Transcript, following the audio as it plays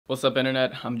What's up,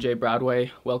 internet? I'm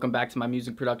JBroadway. Welcome back to my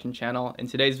music production channel. In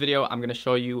today's video, I'm going to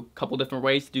show you a couple different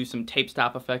ways to do some tape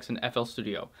stop effects in FL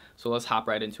Studio. So let's hop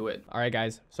right into it. All right,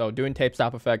 guys. So doing tape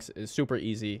stop effects is super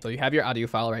easy. So you have your audio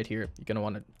file right here. You're going to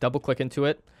want to double click into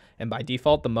it. And by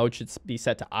default, the mode should be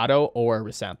set to auto or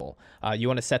resample. You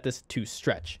want to set this to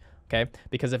stretch. Okay,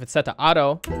 because if it's set to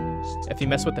auto, if you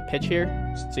mess with the pitch here,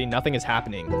 see, nothing is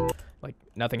happening. Like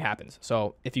nothing happens.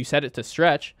 So if you set it to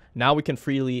stretch, now we can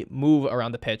freely move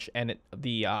around the pitch, and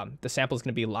the sample is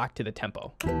going to be locked to the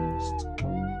tempo.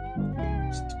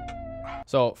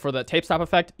 So for the tape stop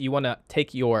effect, you want to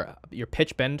take your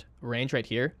pitch bend range right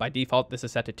here. By default, this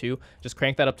is set to 2. Just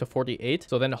crank that up to 48.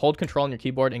 So then hold control on your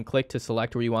keyboard and click to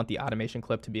select where you want the automation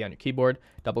clip to be on your keyboard.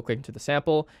 Double click into the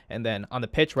sample, and then on the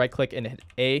pitch, right click and hit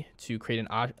A to create an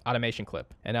automation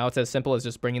clip. And now it's as simple as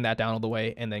just bringing that down all the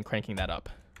way and then cranking that up.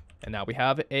 And now we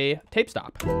have a tape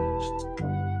stop.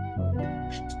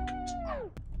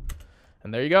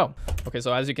 And there you go. Okay,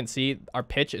 so as you can see, our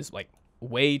pitch is like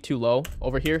way too low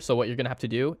over here. So what you're gonna have to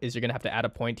do is you're gonna have to add a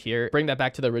point here, bring that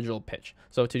back to the original pitch.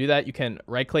 So to do that, you can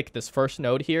right click this first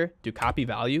node here, do copy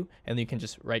value, and then you can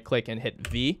just right click and hit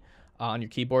V on your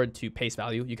keyboard to paste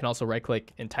value. You can also right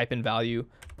click and type in value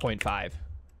 0.5.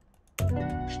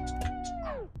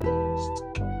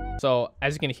 So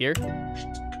as you can hear,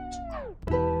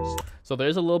 so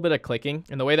there's a little bit of clicking,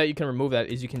 and the way that you can remove that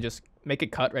is you can just make a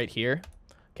cut right here.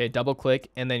 Okay, double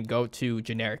click and then go to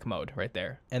generic mode right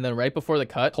there. And then right before the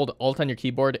cut, hold Alt on your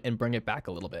keyboard and bring it back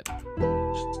a little bit.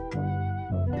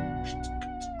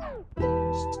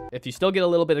 If you still get a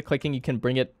little bit of clicking, you can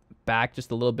bring it back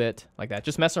just a little bit like that.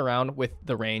 Just mess around with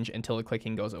the range until the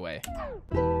clicking goes away.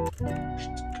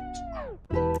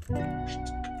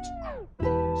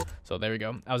 So there we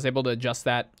go. I was able to adjust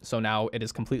that, so now it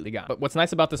is completely gone. But what's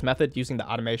nice about this method using the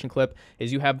automation clip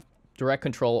is you have direct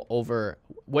control over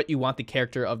what you want the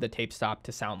character of the tape stop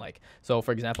to sound like. So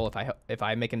for example, if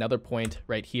I make another point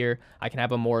right here, I can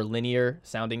have a more linear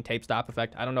sounding tape stop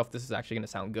effect. I don't know if this is actually going to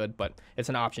sound good, but it's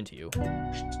an option to you.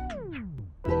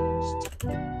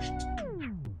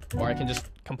 Or I can just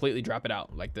completely drop it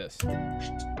out like this.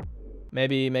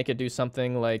 Maybe make it do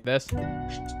something like this.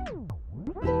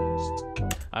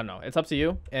 I don't know. It's up to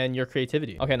you and your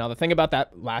creativity. Okay, now the thing about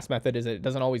that last method is it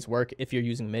doesn't always work if you're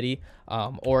using MIDI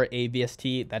or a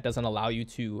VST that doesn't allow you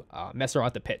to mess around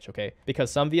with the pitch, okay? Because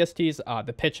some VSTs,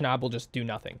 the pitch knob will just do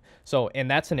nothing. So in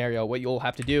that scenario, what you'll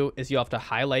have to do is you'll have to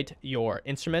highlight your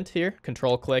instrument here,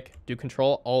 control click, do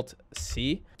control alt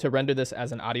C to render this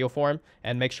as an audio form,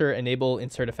 and make sure enable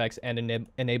insert effects and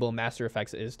enable master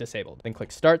effects is disabled. Then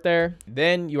click start there.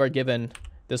 Then you are given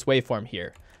this waveform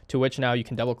here, to which now you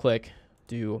can double click,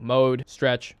 do mode,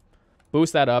 stretch,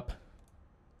 boost that up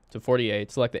to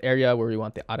 48. Select the area where we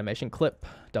want the automation clip,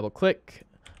 double click,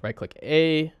 right click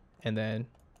A, and then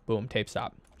boom, tape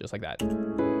stop, just like that.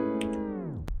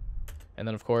 And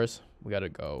then of course, we gotta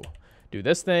go do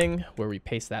this thing where we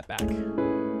paste that back.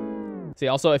 See,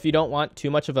 also, if you don't want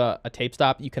too much of a tape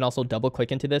stop, you can also double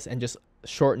click into this and just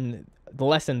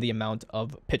lessen the amount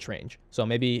of pitch range. So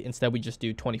maybe instead we just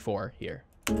do 24 here.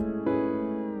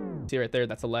 See right there,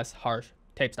 that's a less harsh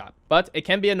tape stop. But it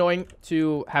can be annoying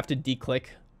to have to declick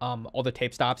all the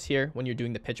tape stops here when you're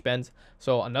doing the pitch bends.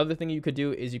 So another thing you could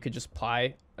do is you could just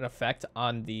apply an effect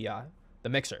on the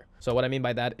mixer. So what I mean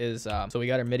by that is, so we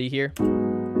got our MIDI here,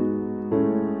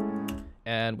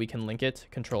 and we can link it,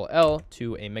 Control L,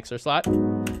 to a mixer slot,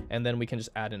 and then we can just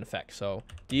add an effect. So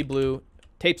D-Blue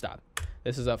tape stop.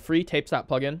 This is a free tape stop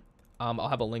plugin. I'll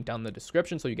have a link down in the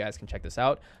description so you guys can check this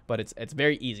out, but it's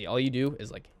very easy. All you do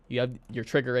is like, you have your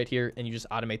trigger right here and you just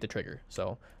automate the trigger.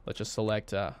 So let's just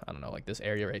select, I don't know, like this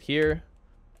area right here.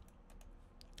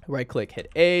 Right click,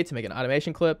 hit A to make an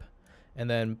automation clip, and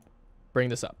then bring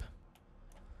this up.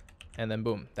 And then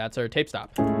boom, that's our tape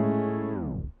stop.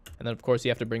 And then of course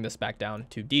you have to bring this back down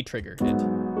to de-trigger it.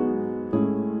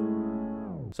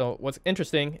 So what's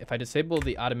interesting, if I disable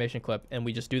the automation clip and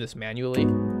we just do this manually,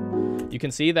 you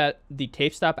can see that the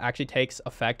tape stop actually takes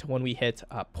effect when we hit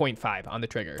 0.5 on the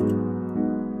trigger.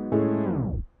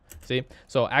 See?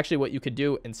 So actually what you could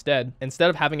do instead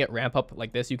of having it ramp up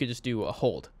like this, you could just do a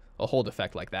hold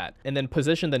effect like that. And then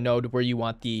position the node where you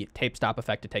want the tape stop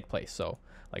effect to take place. So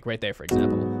like right there, for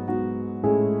example.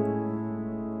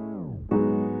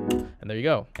 And there you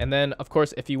go. And then of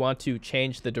course, if you want to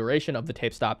change the duration of the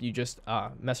tape stop, you just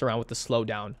mess around with the slow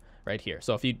down right here.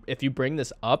 So if you bring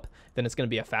this up, then it's going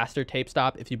to be a faster tape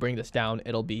stop. If you bring this down,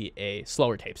 it'll be a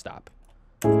slower tape stop.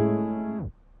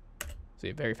 See,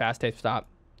 a very fast tape stop.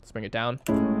 Let's bring it down.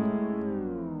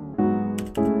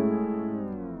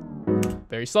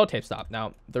 Very slow tape stop.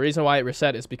 Now, the reason why it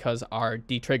reset is because our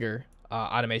de-trigger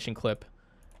automation clip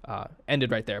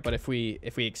ended right there. But if we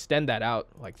extend that out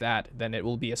like that, then it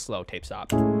will be a slow tape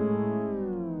stop.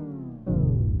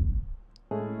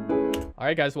 All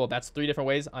right, guys, well, that's 3 different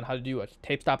ways on how to do a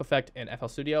tape stop effect in FL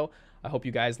Studio. I hope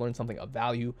you guys learned something of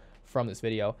value from this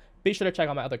video. Be sure to check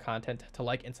out my other content, to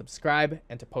like and subscribe,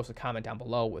 and to post a comment down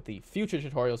below with the future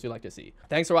tutorials you'd like to see.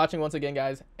 Thanks for watching once again,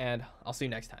 guys, and I'll see you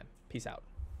next time. Peace out.